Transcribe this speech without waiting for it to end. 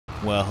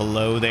Well,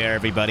 hello there,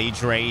 everybody.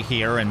 Drae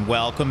here, and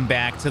welcome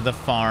back to the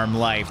farm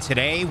life.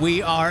 Today,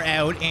 we are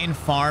out in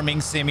Farming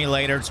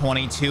Simulator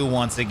 22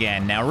 once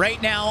again. Now, right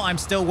now, I'm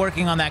still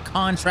working on that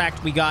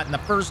contract we got in the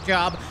first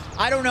job.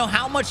 I don't know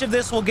how much of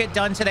this will get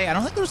done today. I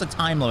don't think there's a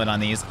time limit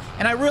on these,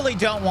 and I really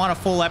don't want a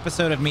full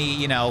episode of me,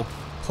 you know,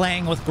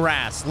 playing with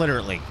grass,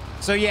 literally.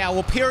 So yeah,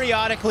 we'll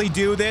periodically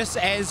do this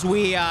as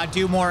we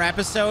do more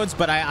episodes,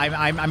 but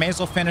I may as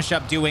well finish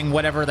up doing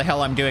whatever the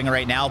hell I'm doing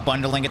right now,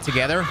 bundling it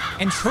together.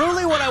 And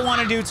truly what I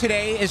want to do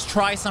today is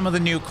try some of the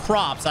new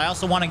crops. I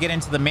also want to get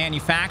into the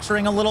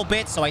manufacturing a little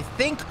bit, so I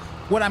think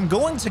what I'm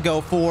going to go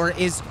for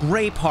is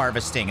grape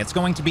harvesting. It's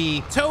going to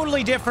be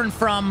totally different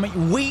from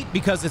wheat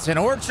because it's an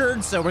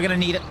orchard, so we're going to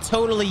need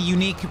totally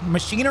unique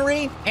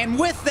machinery. And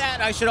with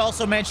that, I should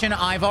also mention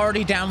I've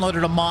already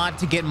downloaded a mod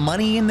to get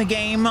money in the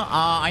game.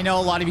 I know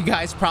a lot of you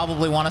guys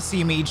probably want to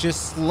see me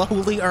just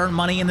slowly earn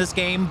money in this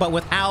game, but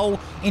with how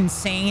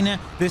insane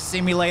this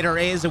simulator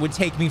is, it would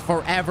take me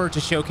forever to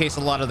showcase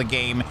a lot of the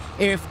game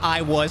if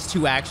I was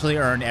to actually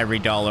earn every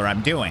dollar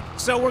I'm doing.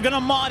 So we're going to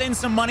mod in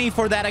some money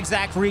for that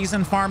exact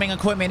reason.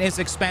 Farming equipment is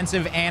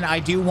expensive, and I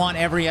do want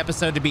every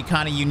episode to be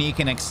kind of unique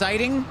and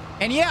exciting.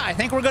 And yeah, I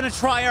think we're going to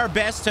try our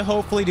best to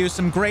hopefully do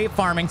some grape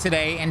farming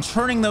today and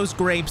turning those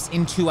grapes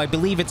into, I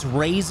believe it's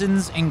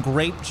raisins and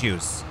grape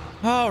juice.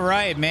 All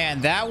right,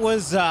 man, that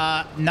was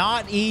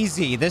not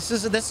easy. This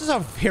is a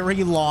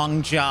very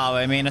long job.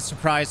 I mean, a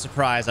surprise,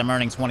 I'm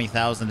earning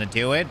 20,000 to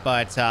do it,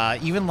 but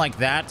even like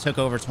that took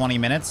over 20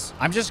 minutes.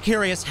 I'm just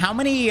curious, how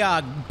many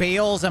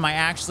bales am I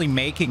actually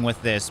making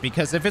with this?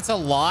 Because if it's a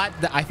lot,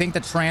 I think the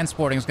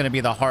transporting is going to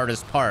be the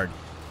hardest part.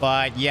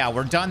 But yeah,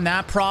 we're done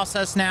that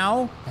process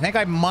now. I think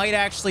I might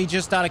actually,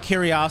 just out of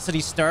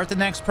curiosity, start the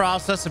next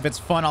process. If it's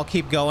fun, I'll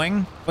keep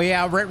going. But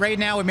yeah, right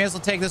now, we may as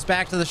well take this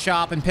back to the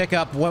shop and pick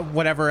up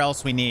whatever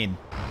else we need.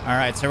 All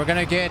right, so we're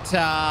going to get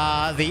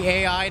the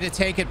AI to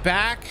take it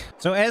back.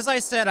 So as I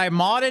said, I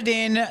modded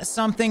in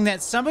something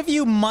that some of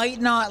you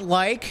might not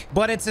like,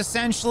 but it's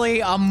essentially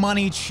a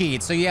money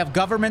cheat. So you have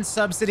government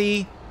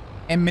subsidy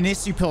and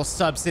municipal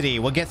subsidy.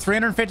 We'll get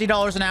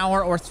 $350 an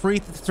hour or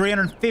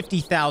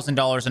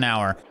 $350,000 an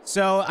hour.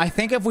 So I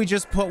think if we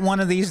just put one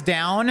of these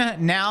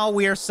down, now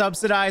we are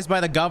subsidized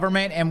by the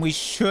government and we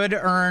should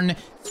earn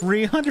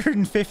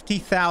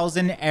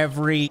 $350,000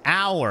 every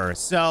hour.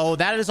 So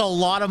that is a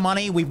lot of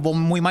money. We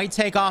might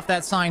take off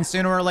that sign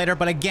sooner or later,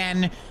 but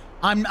again,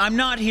 I'm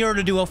not here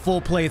to do a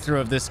full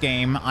playthrough of this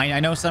game. I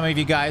know some of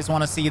you guys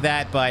want to see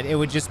that, but it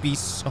would just be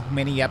so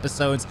many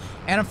episodes.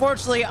 And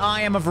unfortunately,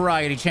 I am a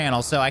variety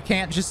channel, so I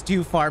can't just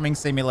do Farming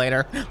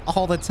Simulator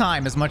all the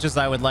time as much as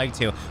I would like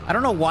to. I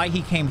don't know why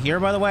he came here,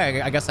 by the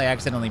way. I guess I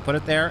accidentally put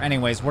it there.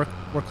 Anyways, we're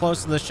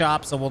close to the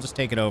shop, so we'll just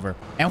take it over.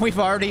 And we've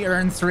already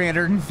earned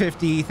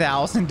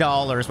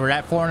 $350,000. We're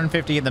at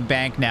 $450 in the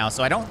bank now,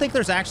 so I don't think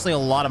there's actually a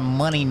lot of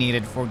money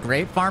needed for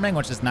grape farming,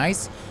 which is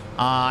nice.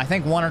 I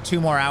think 1 or 2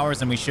 more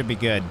hours and we should be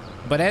good.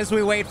 But as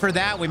we wait for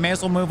that, we may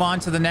as well move on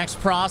to the next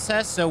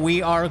process. So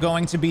we are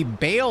going to be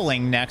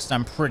baling next,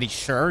 I'm pretty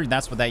sure.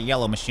 That's what that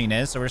yellow machine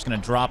is. So we're just going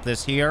to drop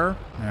this here.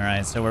 All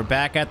right, so we're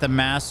back at the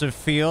massive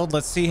field.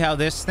 Let's see how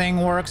this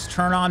thing works.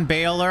 Turn on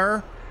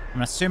baler.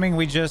 I'm assuming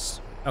we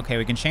just... Okay,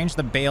 we can change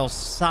the bale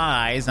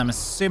size. I'm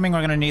assuming we're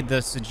going to need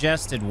the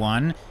suggested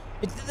one.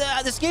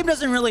 This game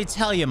doesn't really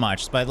tell you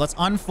much, but let's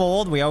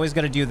unfold. We always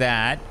got to do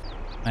that.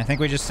 I think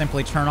we just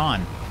simply turn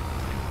on.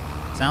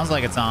 Sounds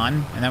like it's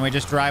on. And then we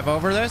just drive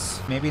over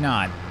this? Maybe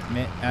not.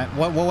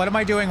 What am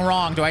I doing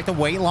wrong? Do I have to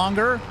wait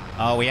longer?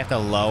 Oh, we have to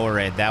lower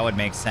it. That would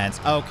make sense.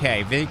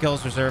 Okay,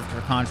 vehicles reserved for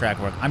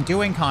contract work. I'm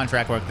doing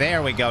contract work.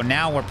 There we go.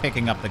 Now we're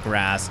picking up the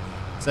grass.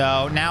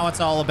 So now it's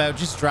all about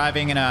just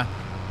driving in a,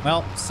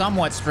 well,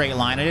 somewhat straight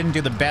line. I didn't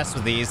do the best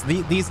with these.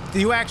 These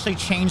do actually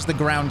change the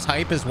ground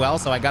type as well,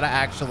 so I gotta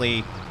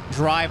actually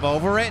drive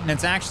over it, and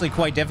it's actually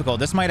quite difficult.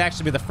 This might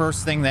actually be the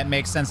first thing that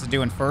makes sense to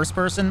do in first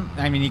person.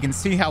 I mean, you can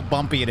see how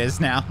bumpy it is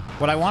now.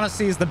 What I want to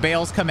see is the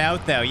bales come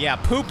out, though. Yeah,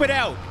 poop it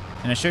out.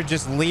 And I should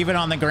just leave it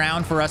on the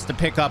ground for us to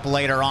pick up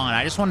later on.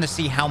 I just wanted to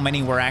see how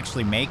many we're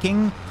actually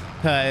making,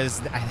 because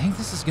I think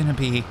this is going to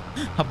be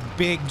a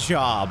big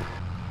job.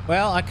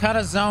 Well, I kind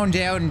of zoned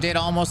out and did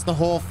almost the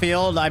whole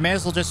field. I may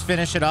as well just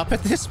finish it up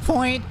at this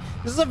point.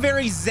 This is a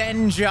very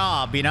zen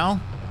job, you know?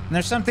 And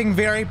there's something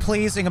very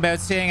pleasing about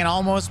seeing an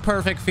almost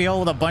perfect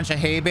field with a bunch of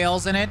hay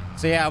bales in it.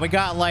 So yeah, we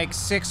got like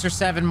 6 or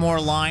 7 more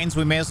lines.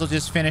 We may as well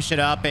just finish it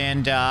up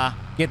and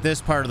get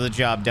this part of the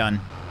job done.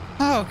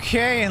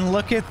 Okay, and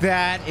look at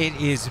that. It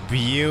is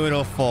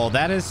beautiful.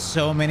 That is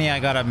so many I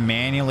gotta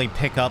manually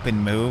pick up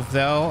and move,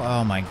 though.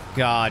 Oh my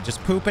god,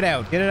 just poop it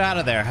out. Get it out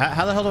of there.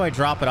 How the hell do I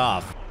drop it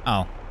off?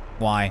 Oh,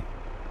 why?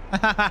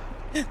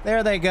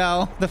 There they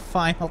go. The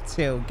final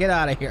 2. Get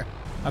out of here.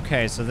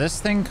 Okay, so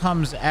this thing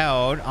comes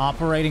out,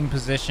 operating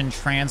position,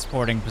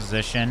 transporting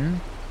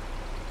position.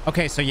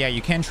 Okay, so yeah,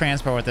 you can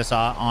transport with this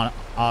on,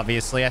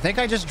 obviously. I think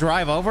I just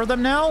drive over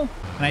them now.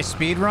 Can I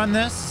speed run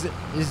this?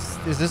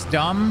 Is this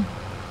dumb?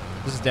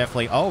 This is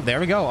definitely... Oh, there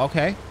we go.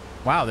 Okay.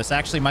 Wow, this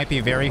actually might be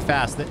very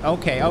fast.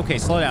 Okay,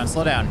 slow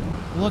down.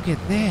 Look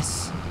at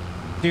this.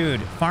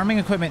 Dude, farming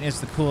equipment is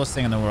the coolest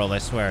thing in the world, I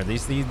swear.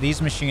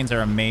 These machines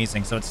are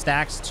amazing. So it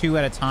stacks 2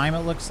 at a time,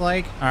 it looks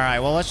like. All right,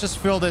 well, let's just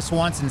fill this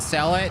once and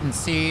sell it and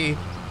see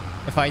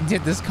if I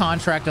did this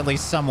contract at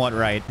least somewhat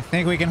right. I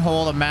think we can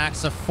hold a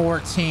max of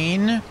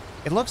 14.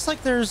 It looks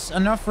like there's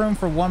enough room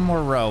for 1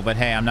 more row, but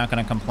hey, I'm not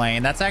going to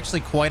complain. That's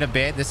actually quite a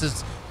bit. This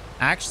is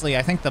actually,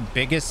 I think, the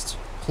biggest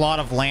plot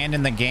of land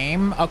in the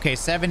game. Okay,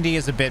 70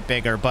 is a bit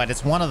bigger, but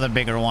it's one of the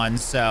bigger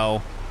ones.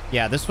 So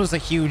yeah, this was a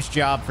huge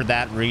job for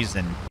that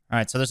reason. All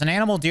right, so there's an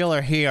animal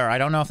dealer here. I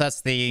don't know if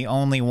that's the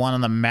only one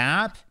on the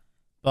map,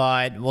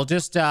 but we'll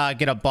just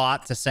get a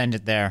bot to send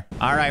it there.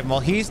 All right, well,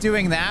 he's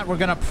doing that. We're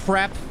going to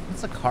prep.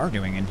 What's a car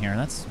doing in here?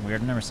 That's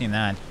weird. I've never seen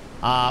that.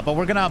 But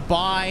we're going to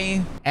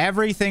buy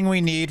everything we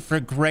need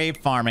for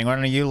grape farming. We're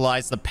going to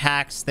utilize the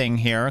packs thing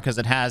here because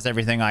it has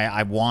everything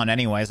I want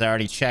anyways. I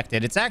already checked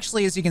it. It's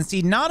actually, as you can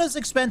see, not as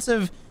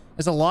expensive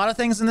as a lot of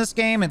things in this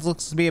game. It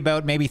looks to be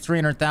about maybe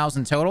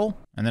 300,000 total.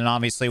 And then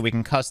obviously we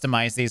can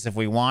customize these if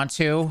we want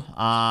to.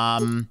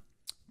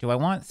 Do I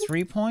want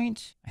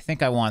 3-point? I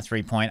think I want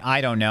 3-point. I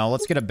don't know.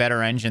 Let's get a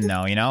better engine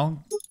though, you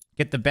know?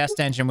 Get the best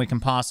engine we can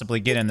possibly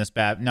get in this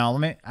bat. No,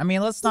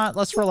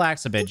 let's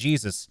relax a bit.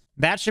 Jesus.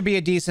 That should be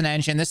a decent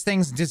engine. This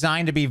thing's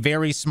designed to be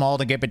very small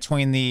to get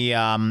between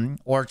the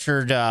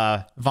orchard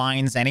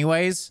vines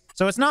anyways.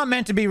 So it's not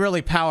meant to be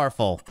really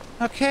powerful.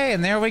 Okay,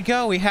 and there we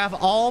go. We have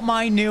all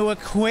my new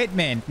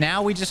equipment.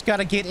 Now we just got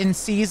to get in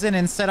season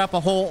and set up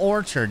a whole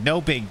orchard. No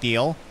big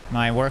deal.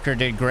 My worker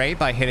did great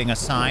by hitting a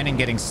sign and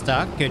getting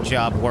stuck. Good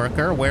job,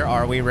 worker. Where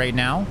are we right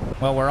now?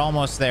 Well, we're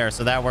almost there,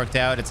 so that worked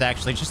out. It's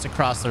actually just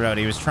across the road.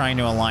 He was trying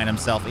to align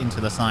himself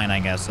into the sign, I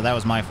guess, so that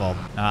was my fault.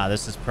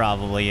 This is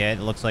probably it.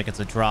 It looks like it's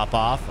a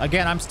drop-off.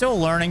 Again, I'm still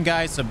learning,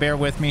 guys, so bear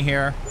with me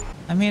here.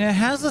 I mean, it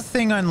has a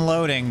thing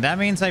unloading. That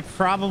means I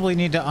probably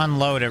need to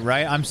unload it,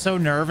 right? I'm so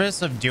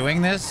nervous of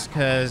doing this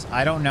because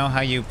I don't know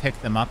how you pick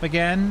them up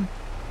again,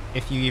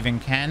 if you even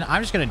can.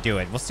 I'm just going to do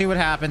it. We'll see what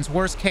happens.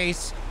 Worst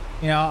case,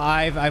 you know,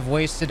 I've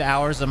wasted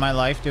hours of my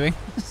life doing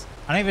this.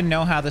 I don't even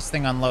know how this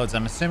thing unloads.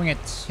 I'm assuming it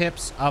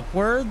tips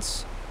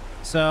upwards.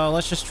 So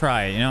let's just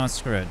try it. You know,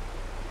 screw it.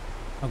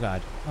 Oh,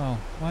 God. Oh,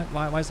 what?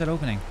 Why is that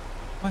opening?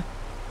 What?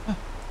 Oh.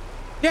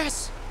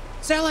 Yes!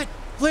 Sell it,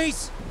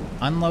 please!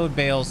 Unload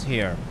bales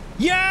here.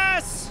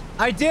 Yes!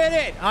 I did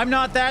it! I'm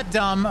not that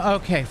dumb.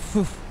 Okay.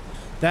 Whew.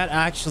 That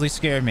actually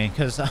scared me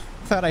because I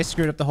thought I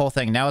screwed up the whole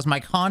thing. Now, is my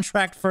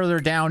contract further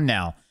down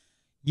now?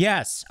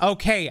 Yes.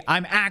 Okay.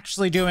 I'm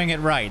actually doing it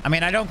right. I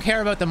mean, I don't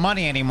care about the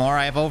money anymore.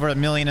 I have over $1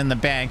 million in the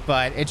bank,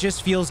 but it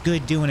just feels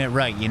good doing it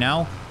right, you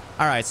know?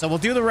 All right. So we'll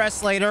do the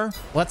rest later.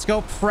 Let's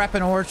go prep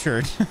an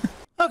orchard.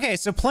 Okay.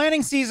 So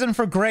planting season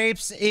for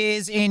grapes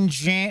is in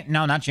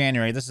no, not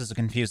January. This is a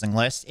confusing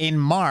list. In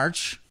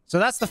March. So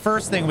that's the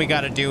first thing we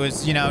got to do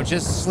is, you know,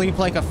 just sleep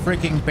like a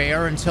freaking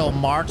bear until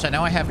March. I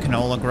know I have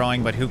canola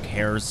growing, but who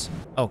cares?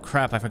 Oh,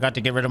 crap. I forgot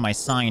to get rid of my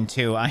sign,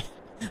 too. I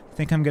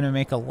think I'm going to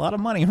make a lot of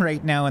money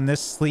right now in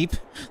this sleep.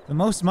 The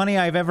most money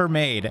I've ever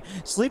made.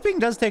 Sleeping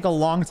does take a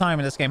long time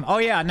in this game. Oh,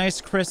 yeah.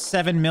 Nice crisp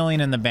 7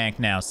 million in the bank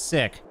now.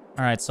 Sick.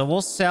 All right. So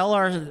we'll sell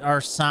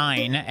our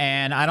sign,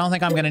 and I don't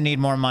think I'm going to need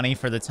more money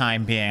for the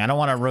time being. I don't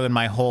want to ruin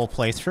my whole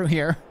playthrough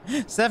here.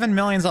 7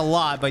 million's a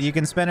lot, but you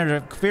can spend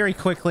it very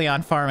quickly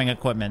on farming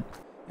equipment.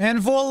 And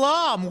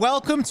voila!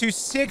 Welcome to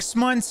 6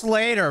 months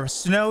later.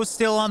 Snow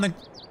still on the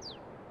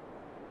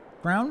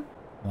ground?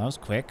 Well, that was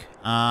quick.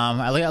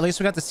 At least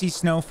we got to see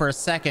snow for a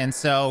second.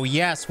 So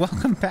yes,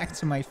 welcome back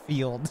to my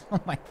field. Oh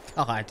my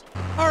God.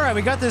 All right,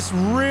 we got this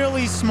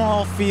really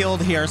small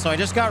field here. So I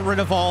just got rid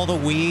of all the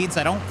weeds.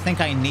 I don't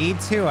think I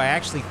need to. I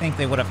actually think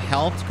they would have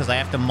helped because I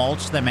have to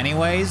mulch them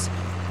anyways.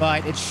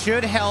 But it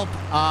should help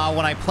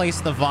when I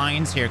place the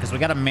vines here because we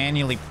got to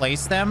manually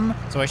place them.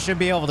 So I should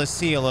be able to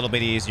see a little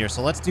bit easier.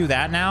 So let's do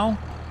that now.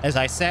 As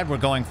I said, we're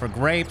going for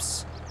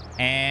grapes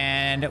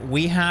and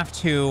we have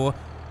to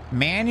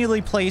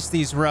manually place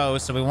these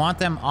rows. So we want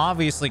them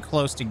obviously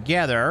close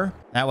together.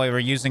 That way we're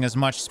using as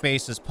much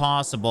space as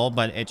possible,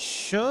 but it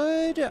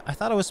should... I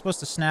thought it was supposed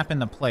to snap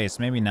into place.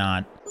 Maybe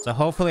not. So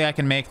hopefully I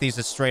can make these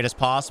as straight as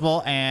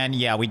possible. And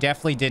yeah, we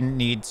definitely didn't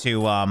need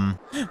to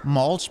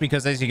mulch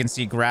because as you can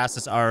see, grass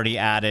is already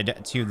added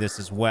to this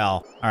as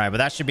well. All right, but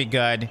that should be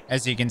good.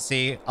 As you can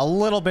see, a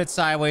little bit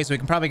sideways. We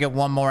can probably get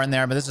one more in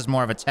there, but this is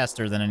more of a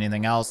tester than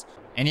anything else.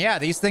 And yeah,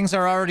 these things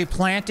are already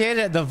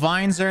planted. The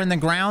vines are in the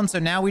ground. So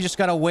now we just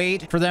got to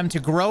wait for them to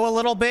grow a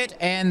little bit.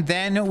 And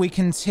then we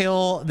can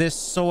till this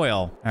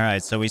soil. All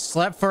right, so we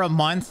slept for a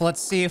month.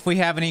 Let's see if we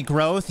have any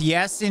growth.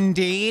 Yes,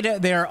 indeed.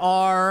 There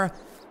are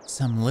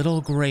some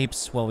little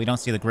grapes. Well, we don't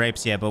see the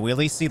grapes yet, but we at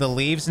least see the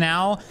leaves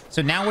now.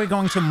 So now we're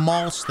going to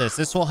mulch this.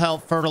 This will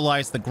help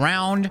fertilize the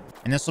ground.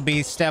 And this will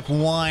be step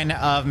 1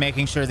 of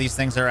making sure these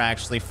things are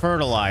actually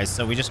fertilized.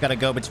 So we just got to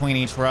go between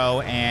each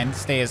row and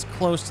stay as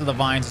close to the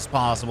vines as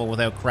possible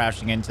without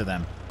crashing into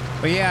them.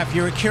 But yeah, if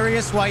you were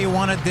curious why you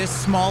wanted this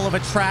small of a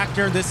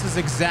tractor, this is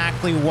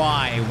exactly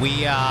why.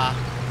 We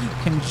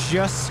can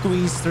just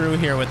squeeze through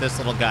here with this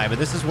little guy, but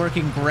this is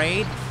working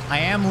great. I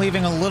am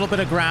leaving a little bit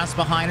of grass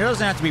behind. It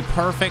doesn't have to be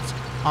perfect,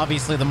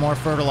 Obviously, the more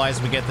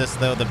fertilized we get this,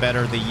 though, the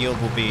better the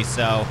yield will be.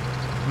 So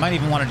I might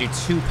even want to do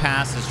 2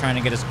 passes trying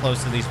to get as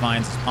close to these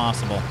vines as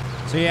possible.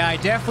 So yeah, I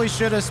definitely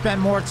should have spent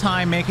more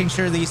time making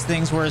sure these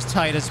things were as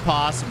tight as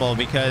possible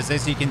because,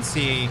 as you can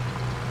see,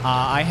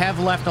 I have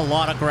left a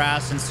lot of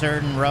grass in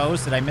certain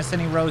rows. Did I miss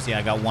any rows? Yeah,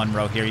 I got 1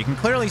 row here. You can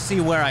clearly see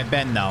where I've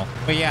been, though.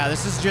 But yeah,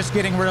 this is just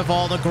getting rid of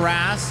all the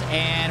grass,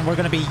 and we're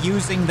going to be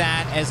using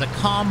that as a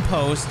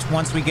compost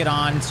once we get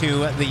on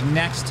to the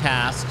next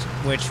task,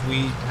 which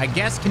we, I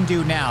guess, can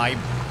do now. I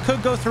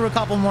could go through a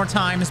couple more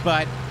times,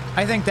 but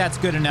I think that's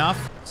good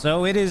enough.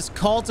 So it is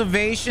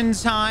cultivation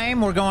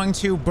time. We're going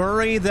to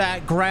bury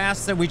that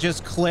grass that we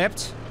just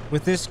clipped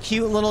with this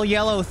cute little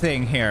yellow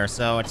thing here.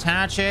 So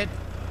attach it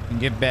and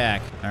get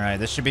back. All right,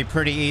 this should be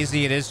pretty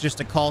easy. It is just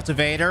a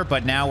cultivator,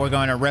 but now we're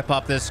going to rip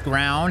up this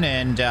ground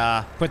and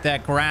put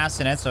that grass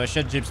in it. So it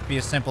should just be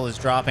as simple as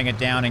dropping it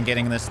down and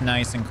getting this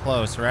nice and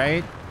close,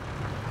 right?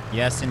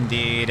 Yes,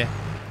 indeed.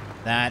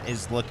 That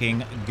is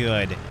looking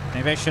good.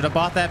 Maybe I should have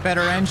bought that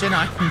better engine.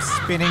 I'm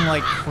spinning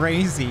like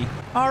crazy.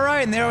 All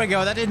right, and there we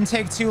go. That didn't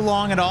take too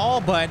long at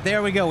all, but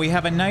there we go. We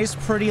have a nice,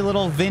 pretty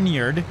little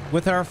vineyard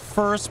with our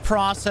first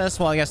process.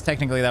 Well, I guess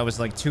technically that was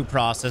like 2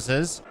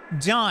 processes.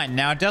 Done.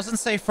 Now, it doesn't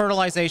say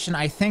fertilization.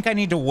 I think I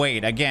need to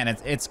wait. Again,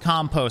 it's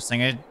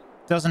composting. It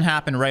doesn't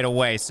happen right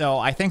away. So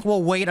I think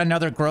we'll wait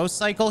another growth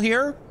cycle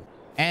here.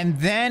 And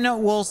then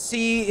we'll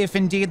see if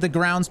indeed the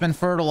ground's been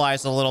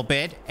fertilized a little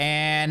bit.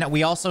 And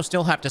we also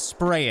still have to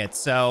spray it.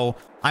 So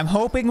I'm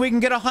hoping we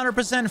can get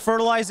 100%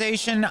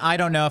 fertilization. I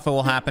don't know if it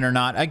will happen or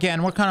not.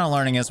 Again, we're kind of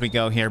learning as we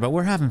go here, but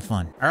we're having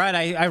fun. All right,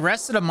 I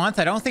rested a month.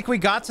 I don't think we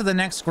got to the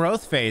next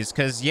growth phase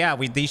because, yeah,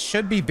 these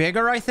should be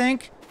bigger, I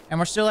think. And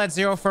we're still at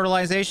 0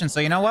 fertilization. So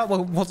you know what?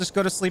 We'll just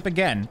go to sleep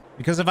again.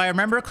 Because if I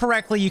remember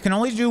correctly, you can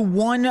only do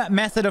 1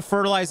 method of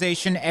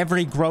fertilization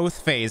every growth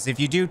phase. If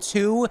you do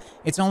 2,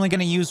 it's only going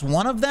to use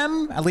 1 of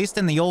them. At least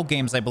in the old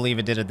games, I believe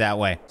it did it that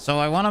way. So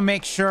I want to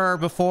make sure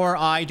before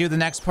I do the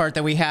next part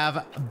that we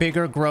have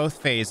bigger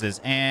growth phases.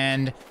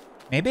 And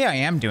maybe I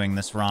am doing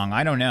this wrong.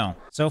 I don't know.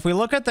 So if we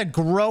look at the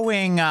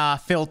growing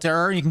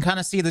filter, you can kind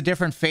of see the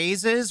different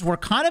phases. We're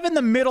kind of in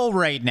the middle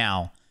right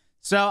now.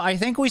 So I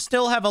think we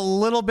still have a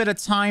little bit of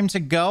time to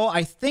go.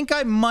 I think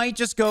I might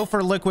just go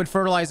for liquid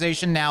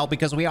fertilization now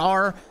because we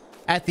are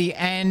at the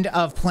end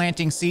of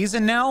planting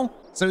season now.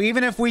 So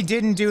even if we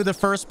didn't do the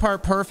first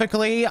part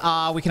perfectly,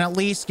 we can at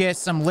least get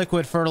some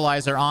liquid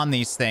fertilizer on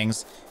these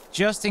things,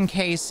 just in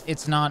case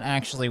it's not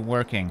actually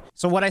working.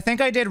 So what I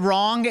think I did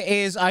wrong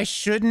is I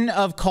shouldn't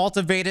have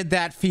cultivated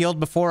that field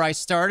before I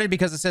started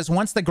because it says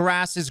once the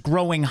grass is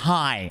growing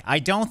high. I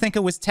don't think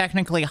it was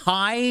technically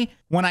high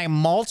when I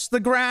mulched the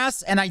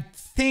grass, and I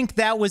think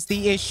that was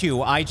the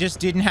issue. I just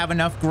didn't have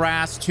enough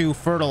grass to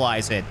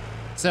fertilize it.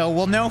 So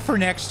we'll know for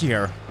next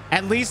year.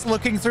 At least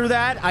looking through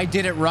that, I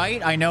did it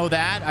right. I know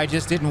that. I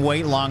just didn't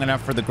wait long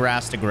enough for the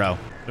grass to grow.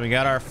 So we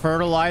got our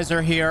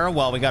fertilizer here.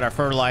 Well, we got our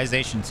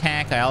fertilization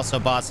tank. I also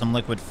bought some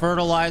liquid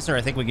fertilizer.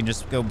 I think we can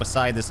just go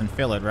beside this and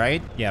fill it,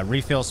 right? Yeah,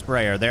 refill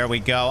sprayer. There we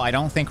go. I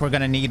don't think we're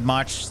going to need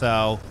much,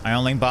 so I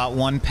only bought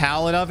 1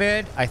 pallet of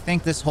it. I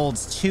think this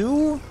holds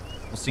 2.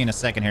 We'll see in a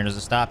second here. Does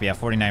it stop? Yeah,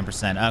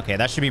 49%. Okay,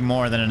 that should be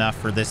more than enough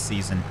for this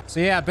season. So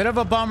yeah, a bit of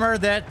a bummer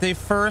that the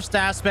first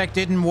aspect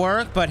didn't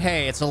work, but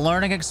hey, it's a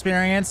learning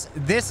experience.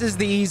 This is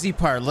the easy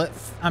part.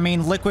 I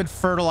mean, liquid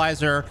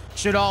fertilizer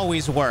should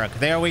always work.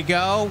 There we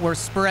go. We're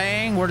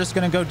spraying. We're just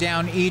going to go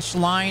down each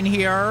line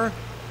here.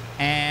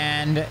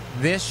 And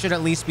this should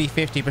at least be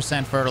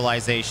 50%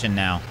 fertilization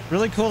now.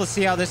 Really cool to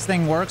see how this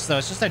thing works, though.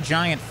 It's just a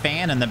giant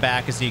fan in the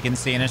back, as you can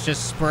see, and it's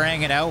just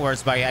spraying it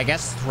outwards by, I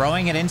guess,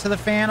 throwing it into the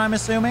fan, I'm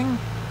assuming.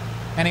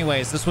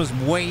 Anyways, this was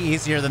way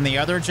easier than the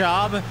other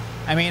job.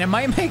 I mean, it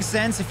might make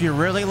sense if you're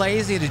really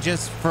lazy to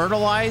just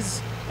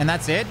fertilize, and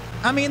that's it.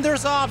 I mean,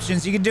 there's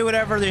options. You can do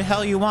whatever the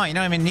hell you want. You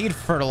don't even need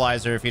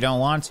fertilizer if you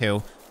don't want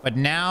to. But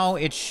now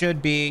it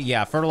should be,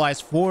 yeah,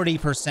 fertilize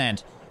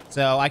 40%.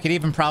 So I could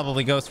even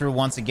probably go through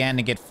once again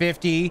to get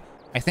 50.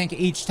 I think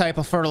each type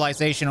of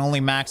fertilization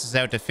only maxes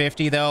out to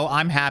 50, though.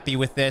 I'm happy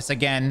with this.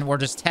 Again, we're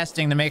just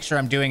testing to make sure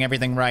I'm doing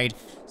everything right.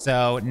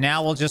 So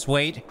now we'll just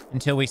wait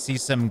until we see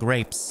some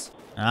grapes.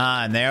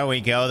 Ah, and there we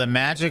go. The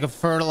magic of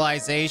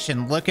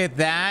fertilization. Look at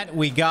that.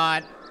 We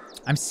got...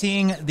 I'm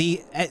seeing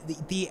the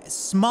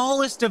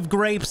smallest of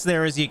grapes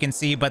there, as you can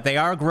see, but they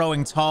are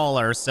growing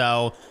taller,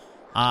 so...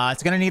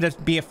 it's going to need to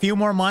be a few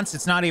more months.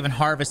 It's not even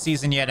harvest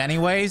season yet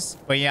anyways.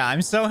 But yeah,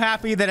 I'm so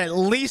happy that at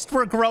least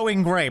we're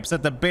growing grapes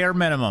at the bare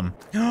minimum.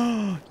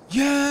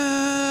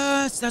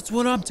 Yes, that's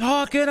what I'm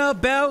talking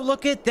about.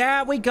 Look at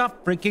that. We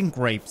got freaking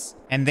grapes.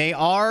 And they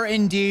are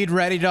indeed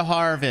ready to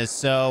harvest.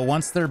 So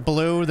once they're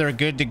blue, they're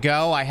good to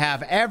go. I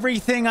have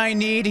everything I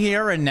need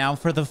here. And now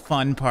for the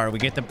fun part. We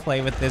get to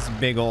play with this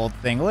big old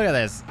thing. Look at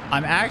this.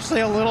 I'm actually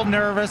a little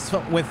nervous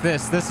with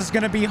this. This is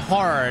going to be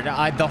hard.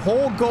 The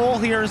whole goal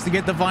here is to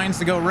get the vines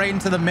to go right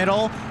into the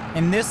middle.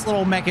 And this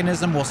little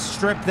mechanism will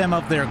strip them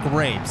of their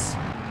grapes.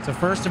 So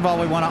first of all,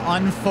 we want to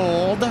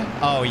unfold.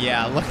 Oh,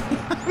 yeah. Look,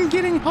 I'm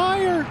getting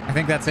higher. I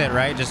think that's it,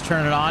 right? Just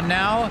turn it on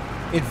now.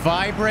 It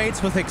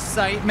vibrates with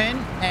excitement.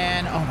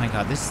 And oh my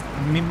God, this,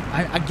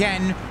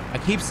 again, I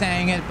keep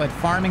saying it, but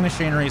farming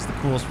machinery is the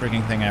coolest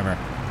freaking thing ever.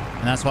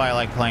 And that's why I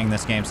like playing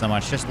this game so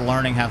much. Just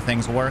learning how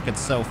things work. It's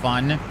so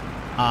fun.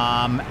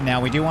 Now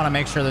we do want to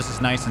make sure this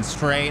is nice and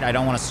straight. I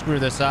don't want to screw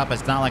this up.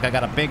 It's not like I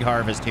got a big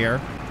harvest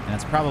here. And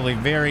it's probably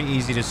very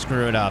easy to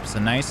screw it up. So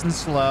nice and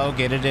slow.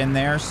 Get it in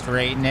there.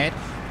 Straighten it.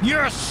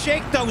 Yes!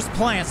 Shake those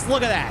plants.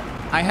 Look at that.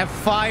 I have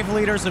 5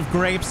 liters of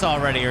grapes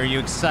already. Are you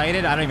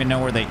excited? I don't even know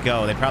where they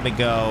go. They probably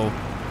go...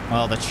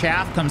 Well, the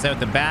chaff comes out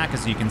the back,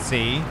 as you can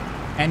see.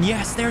 And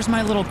yes, there's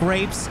my little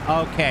grapes.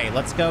 Okay,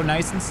 let's go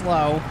nice and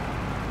slow.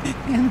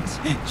 And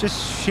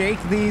just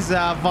shake these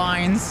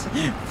vines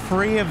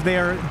free of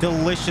their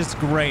delicious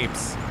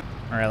grapes.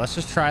 All right, let's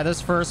just try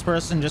this first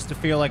person just to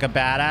feel like a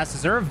badass.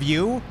 Is there a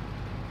view?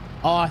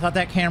 Oh, I thought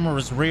that camera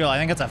was real. I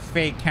think it's a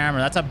fake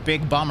camera. That's a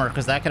big bummer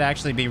because that could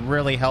actually be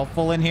really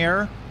helpful in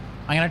here.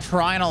 I'm going to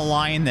try and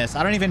align this.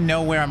 I don't even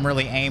know where I'm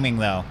really aiming,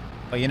 though.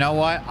 But you know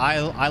what?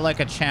 I like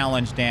a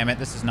challenge, damn it.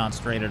 This is not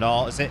straight at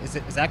all. Is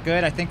that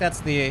good? I think that's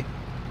the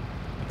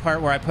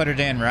part where I put it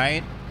in,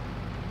 right?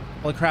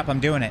 Holy crap, I'm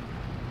doing it.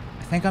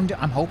 I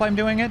hope I'm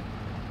doing it.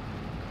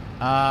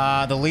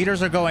 The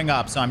liters are going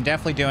up, so I'm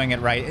definitely doing it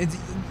right.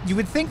 You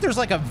would think there's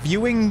like a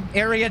viewing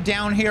area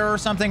down here or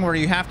something where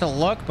you have to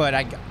look, but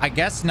I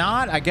guess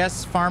not. I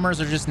guess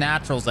farmers are just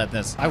naturals at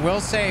this. I will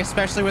say,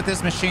 especially with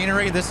this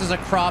machinery, this is a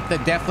crop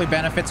that definitely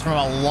benefits from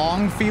a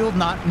long field,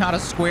 not a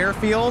square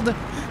field.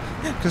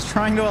 Because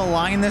trying to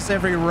align this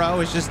every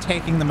row is just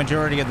taking the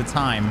majority of the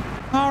time.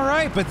 All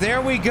right, but there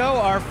we go.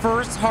 Our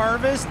first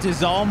harvest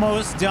is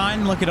almost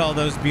done. Look at all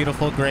those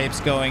beautiful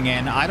grapes going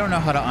in. I don't know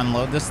how to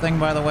unload this thing,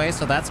 by the way,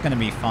 so that's going to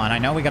be fun. I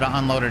know we got to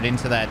unload it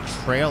into that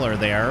trailer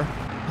there.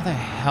 How the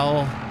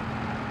hell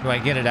do I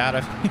get it out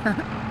of here?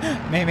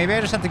 Maybe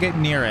I just have to get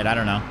near it. I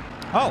don't know.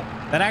 Oh,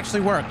 that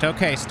actually worked.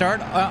 Okay,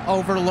 start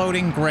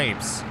overloading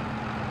grapes.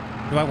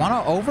 Do I want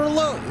to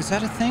overload? Is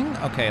that a thing?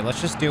 Okay,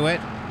 let's just do it.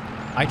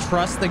 I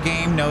trust the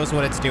game knows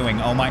what it's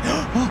doing. Oh my...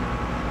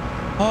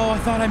 Oh, I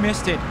thought I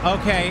missed it.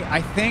 Okay, I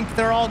think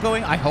they're all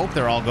going... I hope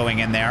they're all going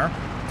in there.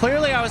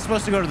 Clearly, I was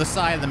supposed to go to the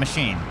side of the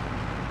machine.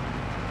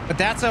 But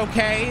that's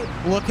okay.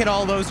 Look at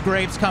all those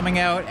grapes coming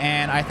out,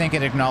 and I think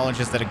it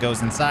acknowledges that it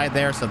goes inside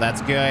there, so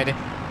that's good.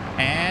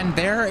 And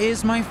there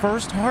is my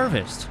first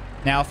harvest.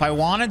 Now, if I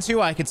wanted to,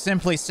 I could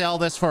simply sell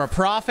this for a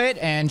profit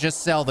and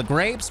just sell the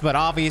grapes, but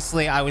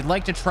obviously I would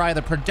like to try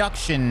the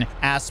production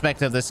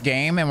aspect of this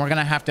game, and we're going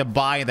to have to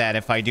buy that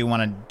if I do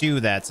want to do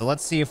that. So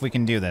let's see if we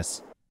can do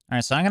this. All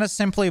right, so I'm going to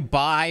simply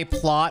buy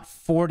plot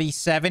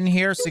 47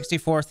 here,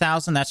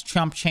 64,000. That's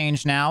chump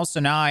change now. So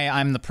now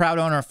I'm the proud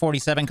owner of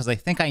 47 because I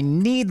think I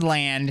need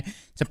land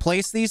to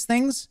place these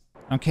things.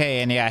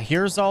 Okay, and yeah,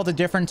 here's all the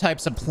different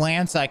types of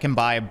plants I can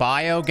buy.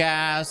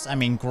 Biogas, I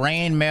mean,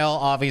 grain mill.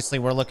 Obviously,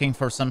 we're looking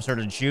for some sort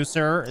of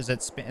juicer.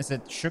 Is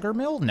it sugar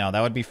mill? No, that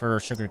would be for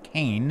sugar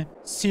cane.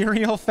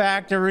 Cereal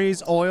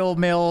factories, oil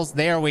mills.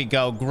 There we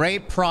go.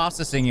 Grape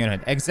processing unit.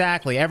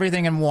 Exactly.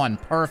 Everything in one.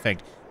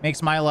 Perfect.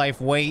 Makes my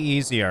life way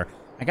easier.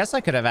 I guess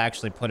I could have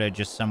actually put it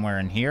just somewhere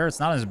in here.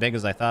 It's not as big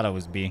as I thought it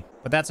would be.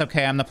 But that's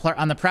okay. I'm the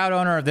proud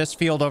owner of this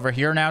field over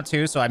here now,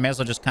 too, so I may as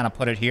well just kind of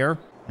put it here.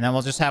 And then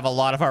we'll just have a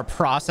lot of our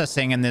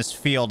processing in this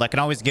field. I can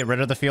always get rid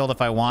of the field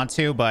if I want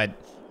to, but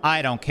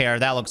I don't care.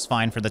 That looks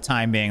fine for the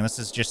time being. This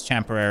is just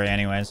temporary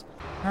anyways.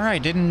 All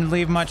right, didn't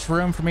leave much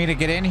room for me to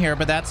get in here,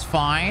 but that's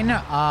fine.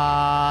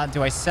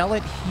 Do I sell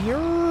it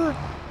here?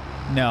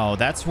 No,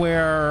 that's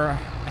where...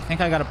 I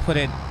think I got to put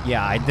it...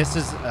 Yeah, this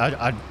is...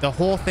 the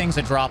whole thing's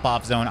a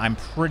drop-off zone, I'm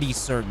pretty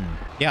certain.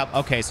 Yep,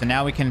 okay, so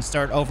now we can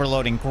start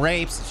overloading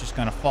grapes. It's just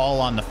going to fall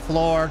on the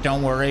floor.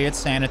 Don't worry, it's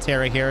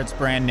sanitary here. It's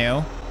brand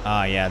new.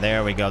 Yeah,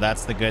 there we go.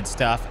 That's the good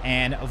stuff.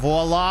 And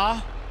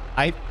voila.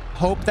 I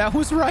hope that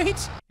was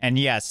right. And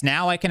yes,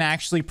 now I can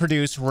actually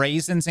produce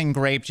raisins and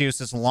grape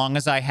juice as long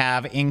as I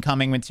have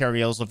incoming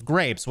materials of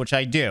grapes, which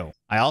I do.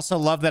 I also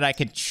love that I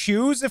could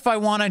choose if I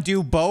want to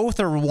do both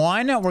or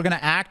one. We're going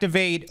to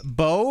activate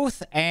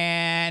both,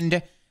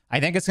 and I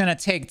think it's going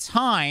to take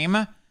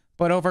time,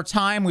 but over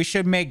time, we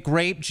should make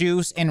grape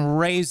juice and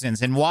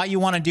raisins. And why you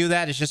want to do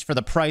that is just for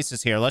the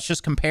prices here. Let's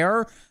just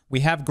compare.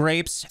 We have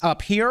grapes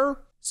up here.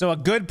 So a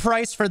good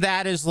price for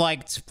that is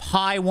like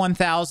high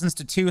 1,000s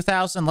to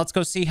 2,000. Let's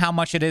go see how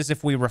much it is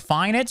if we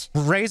refine it.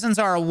 Raisins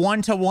are a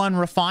 1-to-1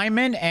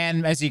 refinement.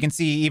 And as you can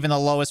see, even the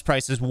lowest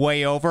price is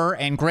way over.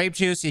 And grape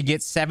juice, you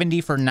get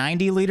 70 for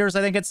 90 liters,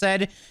 I think it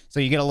said. So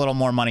you get a little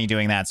more money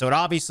doing that. So it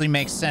obviously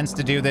makes sense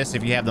to do this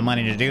if you have the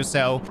money to do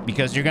so,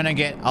 because you're going to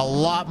get a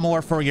lot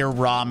more for your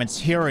raw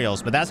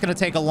materials. But that's going to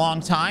take a long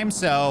time.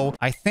 So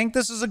I think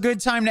this is a good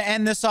time to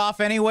end this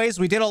off anyways.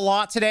 We did a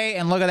lot today.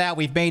 And look at that.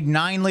 We've made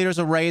 9 liters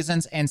of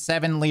raisins and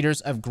 7 liters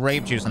of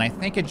grape juice. And I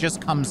think it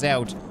just comes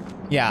out,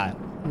 yeah,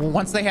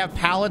 once they have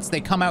pallets,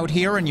 they come out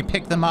here and you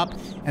pick them up,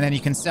 and then you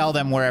can sell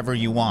them wherever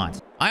you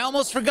want. I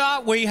almost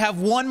forgot, we have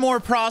one more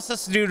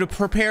process to do to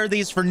prepare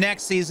these for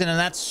next season, and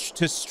that's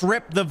to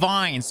strip the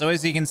vines. So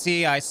as you can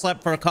see, I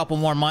slept for a couple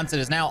more months.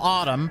 It is now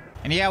autumn.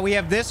 And yeah, we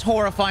have this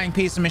horrifying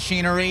piece of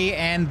machinery,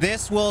 and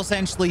this will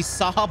essentially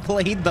saw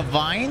blade the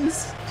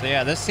vines. So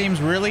yeah, this seems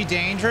really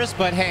dangerous,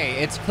 but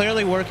hey, it's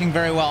clearly working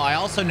very well. I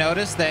also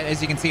noticed that,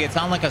 as you can see, it's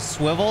on like a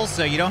swivel,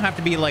 so you don't have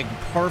to be like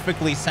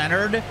perfectly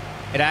centered.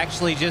 It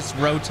actually just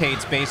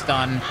rotates based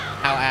on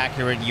how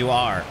accurate you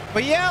are.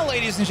 But yeah,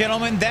 ladies and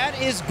gentlemen, that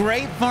is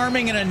grape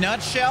farming in a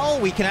nutshell.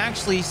 We can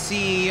actually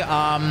see,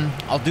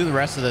 I'll do the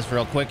rest of this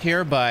real quick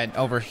here, but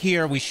over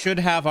here, we should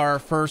have our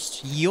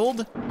first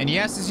yield. And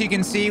yes, as you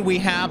can see, we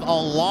have a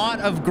lot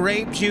of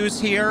grape juice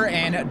here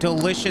and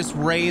delicious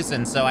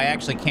raisins. So I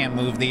actually can't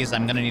move these.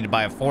 I'm gonna need to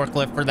buy a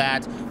forklift for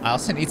that. I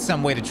also need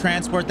some way to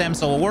transport them,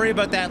 so we'll worry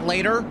about that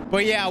later.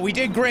 But yeah, we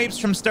did grapes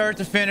from start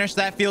to finish.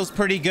 That feels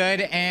pretty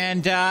good.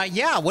 And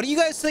yeah, what do you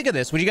guys think of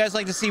this? Would you guys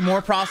like to see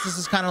more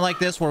processes kind of like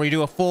this, where we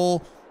do a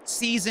full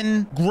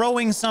season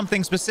growing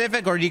something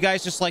specific, or do you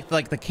guys just like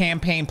the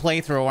campaign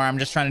playthrough where I'm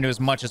just trying to do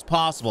as much as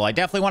possible? I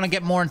definitely want to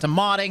get more into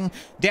modding,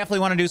 definitely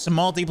want to do some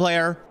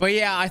multiplayer. But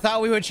yeah, I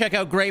thought we would check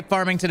out grape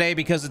farming today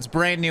because it's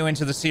brand new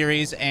into the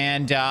series,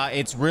 and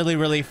it's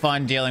really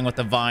fun dealing with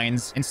the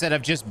vines instead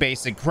of just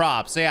basic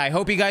crops. So yeah, I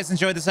hope you guys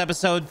enjoyed this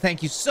episode.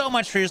 Thank you so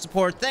much for your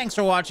support. Thanks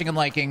for watching and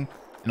liking,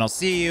 and I'll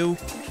see you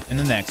in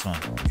the next one.